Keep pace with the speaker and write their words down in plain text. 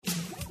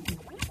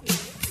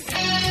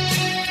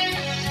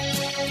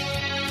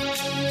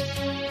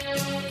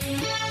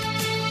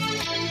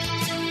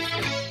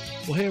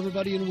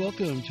everybody, and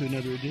welcome to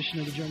another edition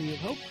of The Journey of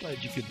Hope.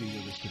 Glad you could be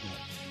with us today.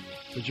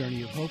 The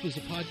Journey of Hope is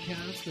a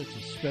podcast that's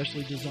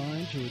especially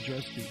designed to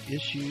address the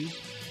issues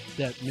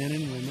that men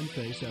and women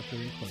face after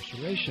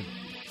incarceration.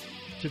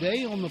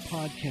 Today on the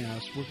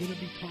podcast, we're going to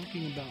be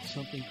talking about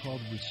something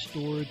called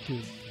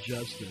restorative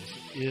justice.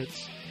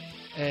 It's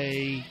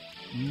a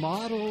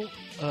model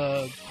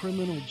of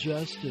criminal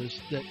justice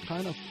that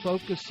kind of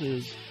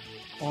focuses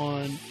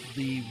on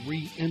the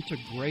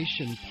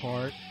reintegration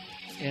part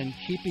and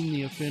keeping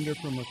the offender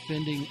from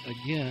offending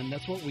again.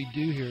 That's what we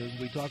do here is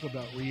we talk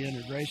about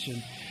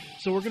reintegration.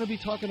 So we're going to be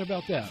talking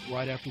about that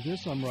right after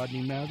this. I'm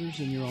Rodney Mathers,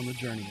 and you're on the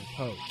Journey of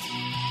Hope.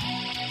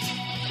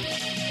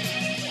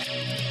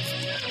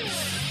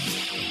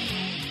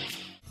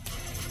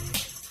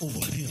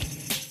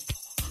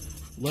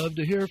 Love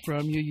to hear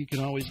from you. You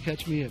can always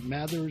catch me at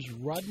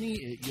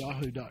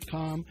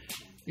mathersrodney@yahoo.com,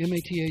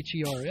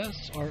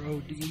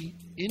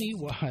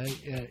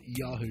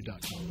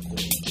 MathersRodney@yahoo.com.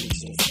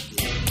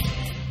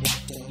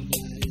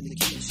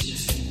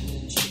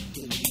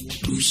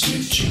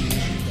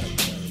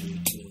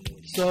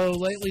 So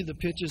lately the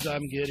pitches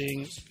I'm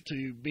getting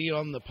to be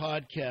on the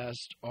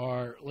podcast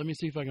are, let me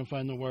see if I can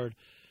find the word,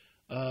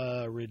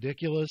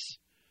 ridiculous.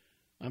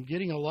 I'm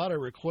getting a lot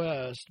of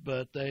requests,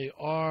 but they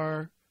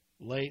are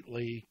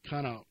lately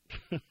kind of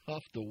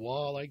off the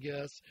wall, I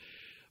guess.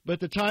 But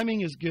the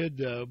timing is good,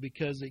 though,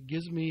 because it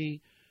gives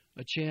me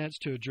a chance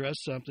to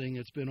address something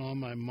that's been on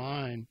my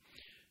mind.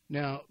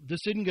 Now,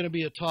 this isn't going to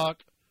be a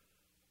talk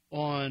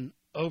on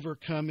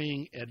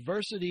overcoming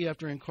adversity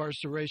after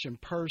incarceration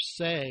per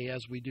se,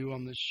 as we do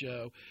on this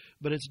show,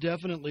 but it's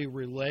definitely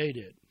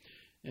related.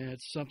 And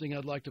it's something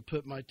I'd like to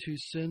put my 2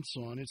 cents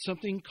on. It's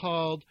something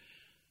called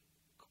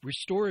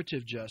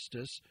restorative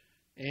justice.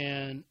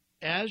 And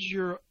as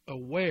you're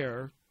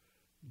aware,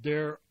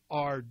 there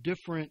are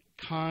different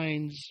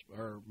kinds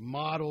or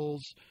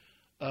models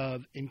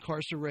of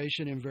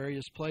incarceration in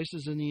various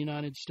places in the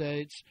United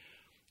States.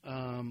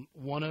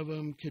 One of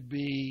them could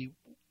be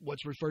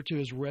what's referred to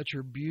as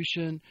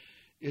retribution.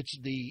 It's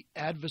the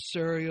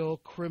adversarial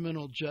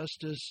criminal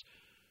justice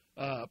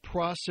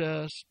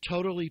process,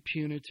 totally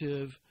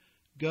punitive.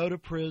 Go to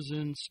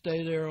prison,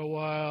 stay there a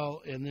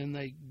while, and then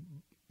they,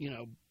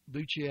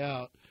 boot you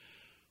out.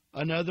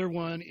 Another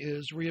one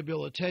is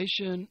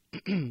rehabilitation.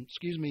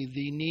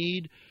 The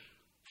need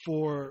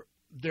for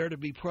there to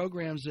be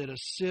programs that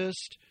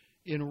assist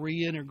in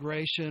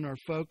reintegration are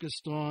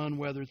focused on,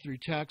 whether through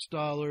tax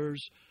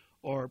dollars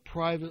or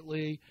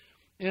privately.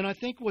 And I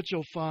think what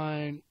you'll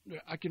find,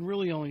 I can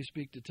really only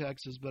speak to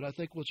Texas, but I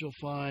think what you'll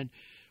find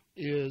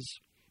is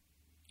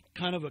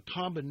kind of a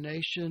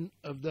combination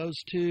of those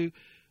two,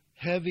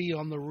 heavy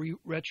on the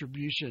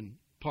retribution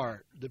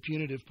part, the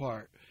punitive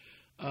part,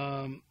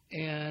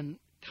 and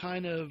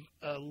kind of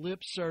a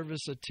lip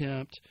service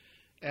attempt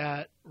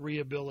at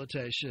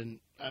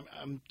rehabilitation.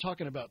 I'm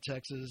talking about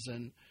Texas,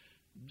 and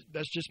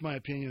that's just my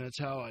opinion.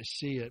 That's how I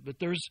see it. But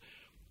there's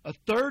a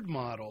third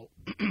model,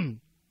 and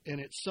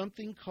it's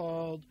something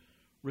called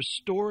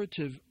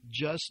restorative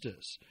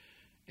justice.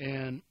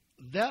 And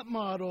that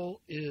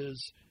model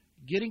is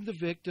getting the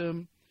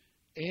victim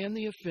and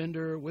the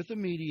offender with a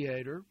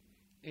mediator.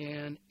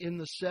 And in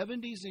the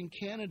 70s in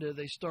Canada,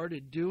 they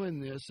started doing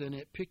this, and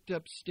it picked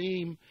up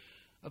steam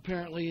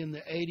apparently in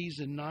the 80s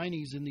and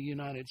 90s in the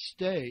United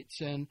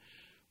States. And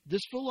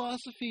this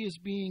philosophy is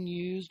being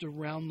used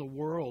around the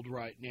world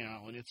right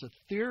now, and it's a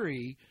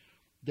theory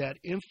that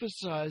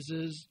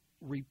emphasizes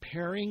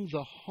repairing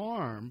the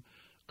harm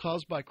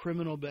caused by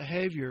criminal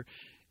behavior,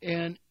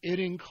 and it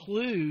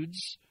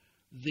includes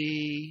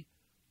the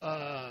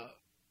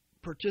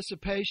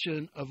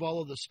participation of all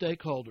of the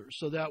stakeholders.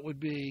 So that would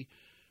be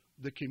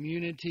the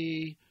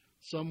community,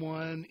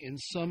 someone in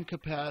some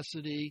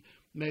capacity,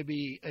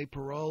 maybe a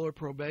parole or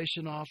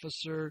probation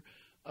officer,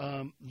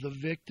 the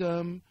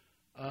victim,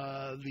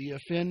 the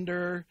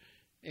offender,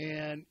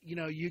 and,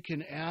 you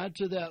can add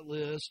to that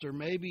list or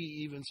maybe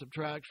even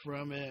subtract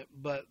from it,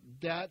 but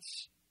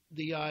that's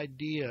the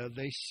idea.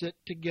 They sit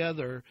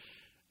together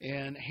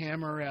and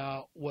hammer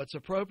out what's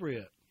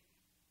appropriate.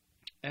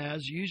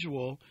 As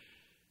usual,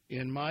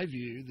 in my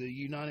view, the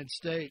United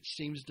States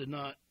seems to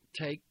not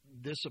take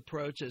this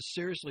approach as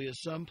seriously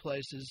as some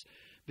places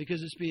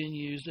because it's being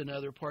used in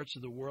other parts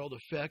of the world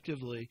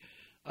effectively.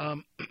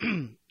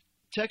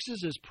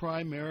 Texas is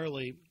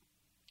primarily,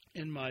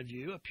 in my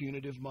view, a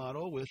punitive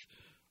model with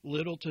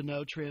little to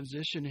no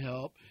transition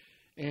help.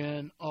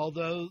 And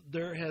although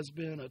there has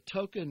been a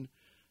token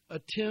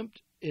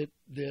attempt at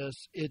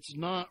this, it's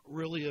not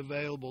really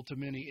available to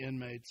many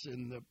inmates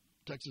in the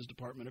Texas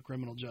Department of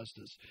Criminal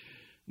Justice.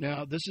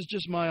 Now, this is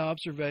just my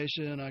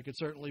observation. I could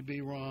certainly be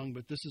wrong,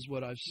 but this is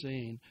what I've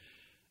seen.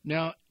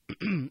 Now,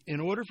 in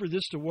order for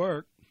this to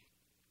work,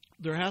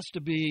 there has to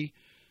be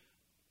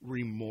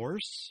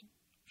remorse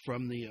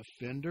from the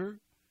offender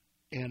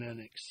and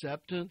an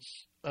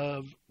acceptance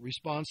of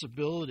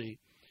responsibility.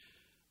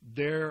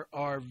 There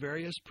are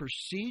various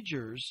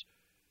procedures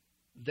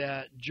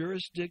that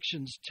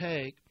jurisdictions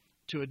take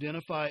to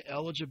identify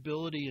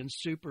eligibility and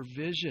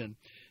supervision.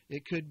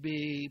 It could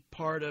be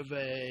part of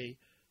a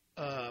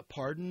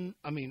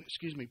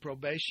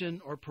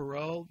probation or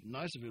parole.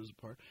 Nice if it was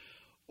a pardon.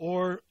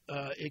 Or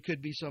it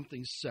could be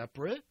something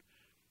separate.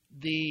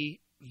 The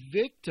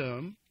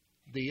victim,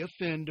 the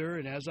offender,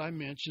 and as I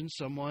mentioned,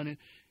 someone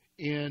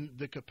in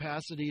the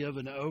capacity of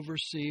an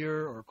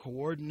overseer or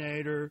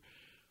coordinator,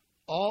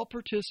 all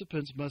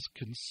participants must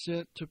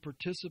consent to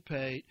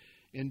participate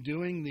in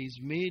doing these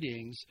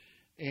meetings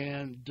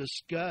and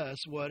discuss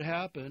what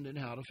happened and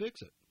how to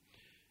fix it.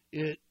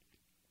 It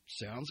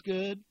sounds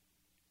good.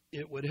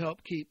 It would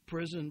help keep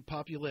prison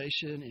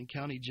population and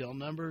county jail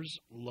numbers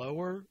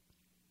lower.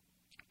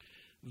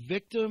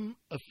 Victim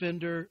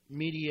offender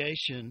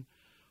mediation,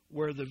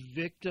 where the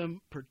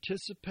victim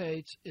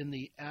participates in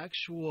the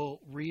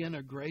actual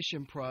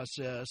reintegration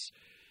process,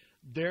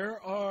 there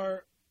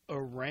are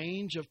a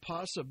range of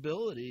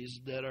possibilities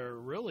that are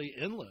really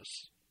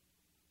endless.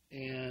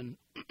 And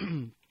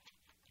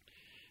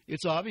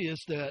it's obvious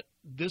that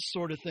this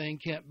sort of thing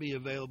can't be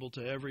available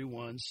to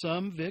everyone.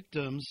 Some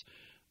victims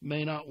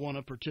may not want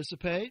to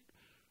participate.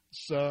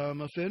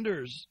 Some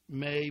offenders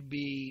may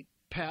be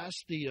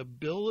past the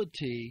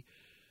ability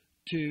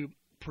to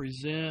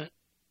present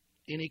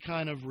any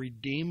kind of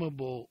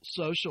redeemable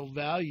social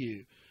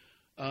value.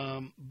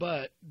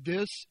 But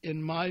this,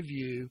 in my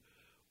view,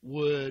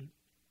 would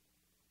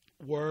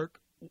work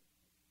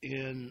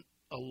in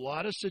a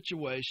lot of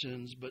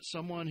situations, but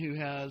someone who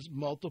has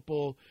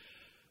multiple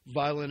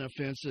violent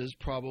offenses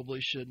probably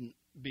shouldn't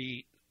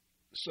be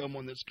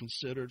someone that's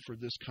considered for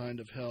this kind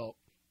of help.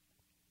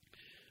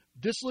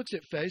 This looks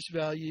at face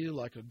value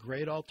like a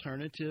great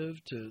alternative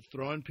to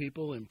throwing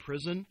people in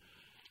prison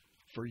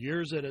for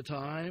years at a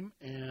time,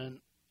 and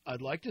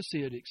I'd like to see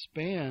it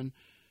expand.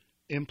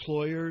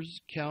 Employers,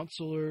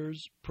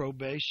 counselors,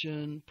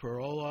 probation,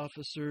 parole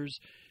officers,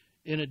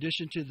 in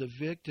addition to the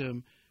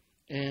victim,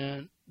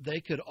 and they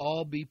could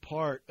all be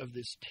part of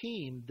this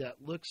team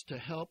that looks to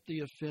help the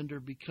offender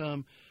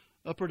become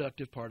a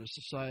productive part of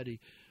society.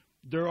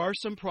 There are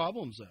some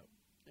problems,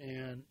 though,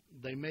 and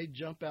they may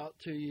jump out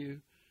to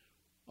you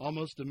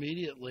almost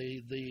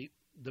immediately.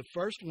 The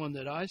first one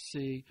that I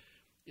see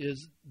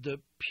is the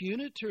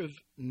punitive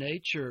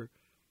nature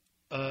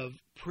of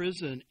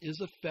prison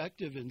is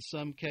effective in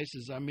some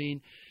cases. I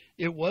mean,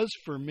 it was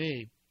for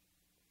me.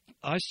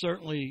 I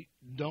certainly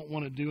don't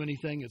want to do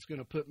anything that's going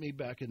to put me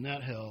back in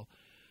that hell.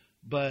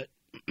 But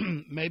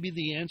maybe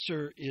the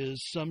answer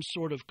is some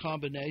sort of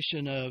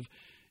combination of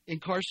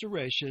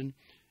incarceration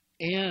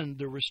and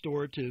the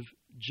restorative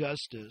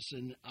justice.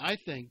 And I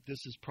think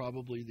this is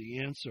probably the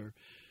answer.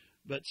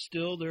 But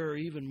still, there are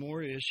even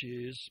more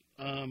issues.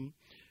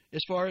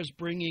 As far as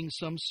bringing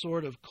some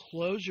sort of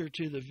closure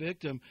to the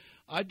victim,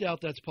 I doubt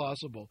that's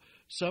possible.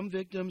 Some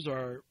victims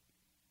are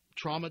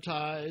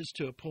traumatized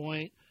to a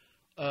point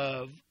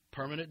of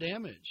permanent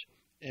damage.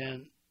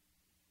 And,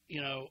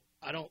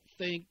 I don't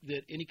think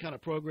that any kind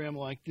of program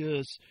like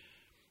this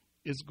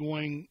is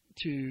going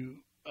to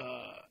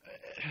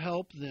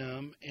help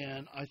them.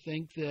 And I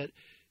think that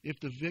if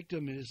the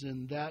victim is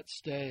in that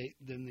state,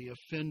 then the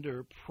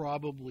offender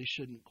probably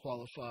shouldn't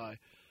qualify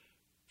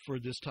for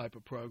this type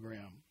of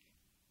program.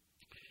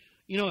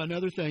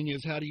 Another thing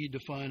is, how do you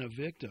define a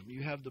victim?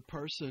 You have the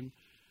person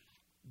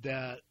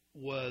that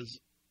was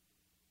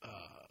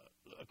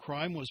a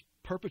crime was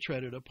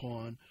perpetrated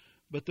upon,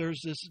 but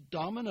there's this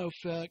domino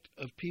effect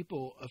of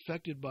people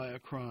affected by a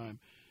crime,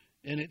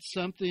 and it's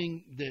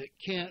something that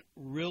can't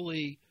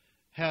really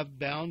have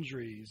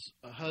boundaries.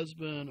 A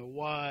husband, a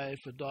wife,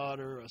 a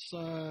daughter, a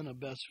son, a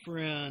best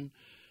friend,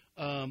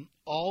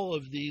 all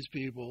of these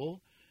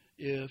people,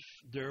 if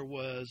there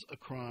was a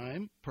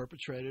crime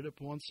perpetrated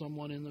upon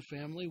someone in the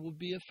family, would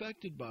be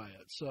affected by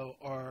it. So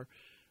are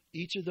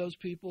each of those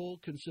people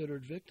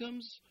considered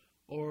victims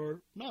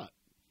or not?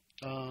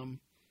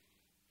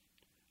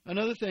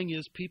 Another thing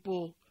is,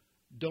 people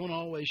don't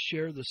always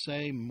share the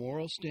same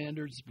moral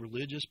standards,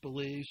 religious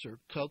beliefs, or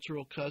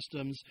cultural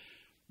customs.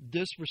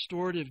 This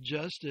restorative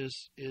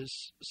justice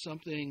is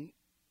something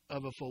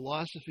of a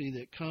philosophy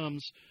that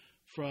comes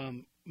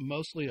from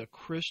mostly a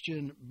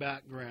Christian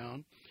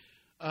background.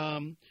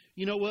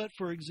 You know what?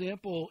 For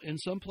example, in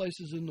some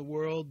places in the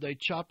world, they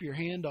chop your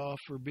hand off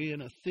for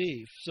being a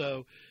thief.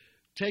 So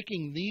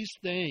taking these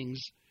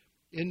things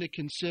into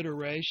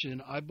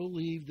consideration, I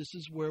believe this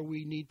is where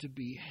we need to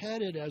be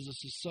headed as a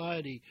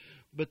society,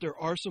 but there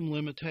are some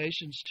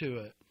limitations to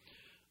it.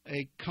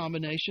 A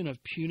combination of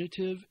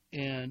punitive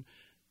and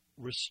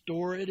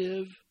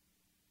restorative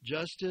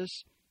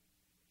justice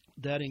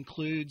that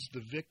includes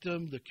the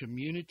victim, the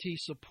community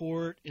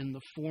support in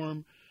the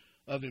form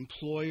of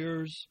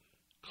employers,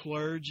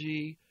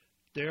 clergy,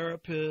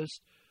 therapists,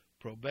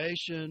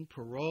 probation,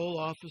 parole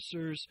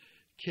officers,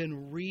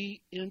 can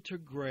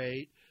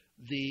reintegrate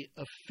the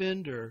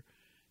offender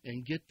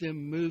and get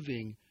them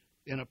moving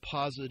in a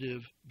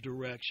positive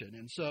direction.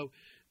 And so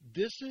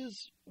this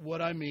is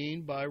what I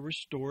mean by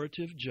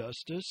restorative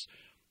justice.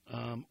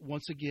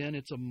 Once again,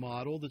 it's a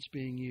model that's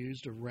being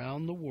used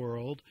around the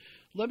world.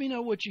 Let me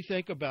know what you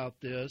think about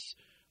this.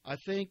 I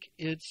think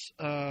it's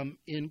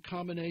in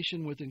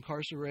combination with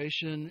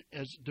incarceration,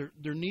 as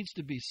there needs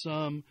to be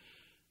some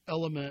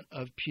element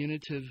of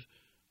punitive,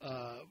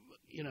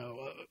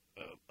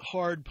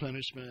 hard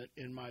punishment,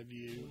 in my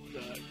view,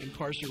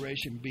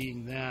 incarceration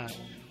being that,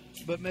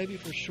 but maybe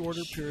for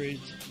shorter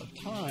periods of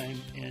time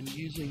and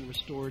using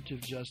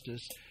restorative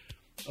justice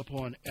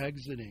upon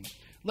exiting.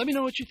 Let me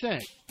know what you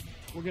think.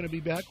 We're going to be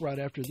back right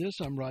after this.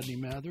 I'm Rodney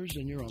Mathers,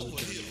 and you're on the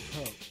Journey of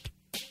Hope.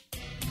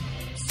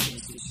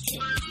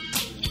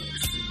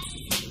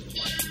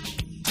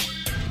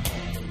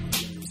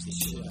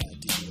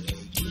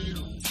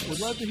 Would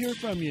love to hear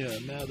from you.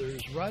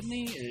 Mathers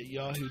Rodney at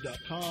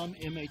yahoo.com,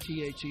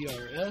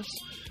 MATHERS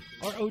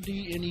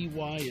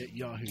RODNEY at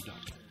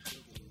yahoo.com.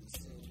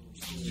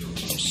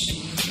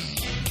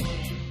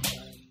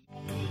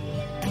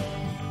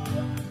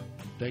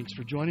 Thanks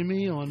for joining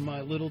me on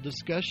my little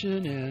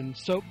discussion and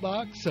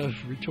soapbox of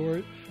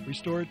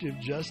restorative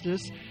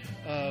justice.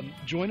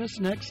 Join us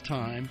next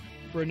time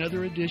for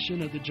another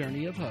edition of the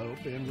Journey of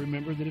Hope. And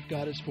remember that if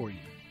God is for you,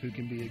 who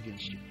can be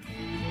against you?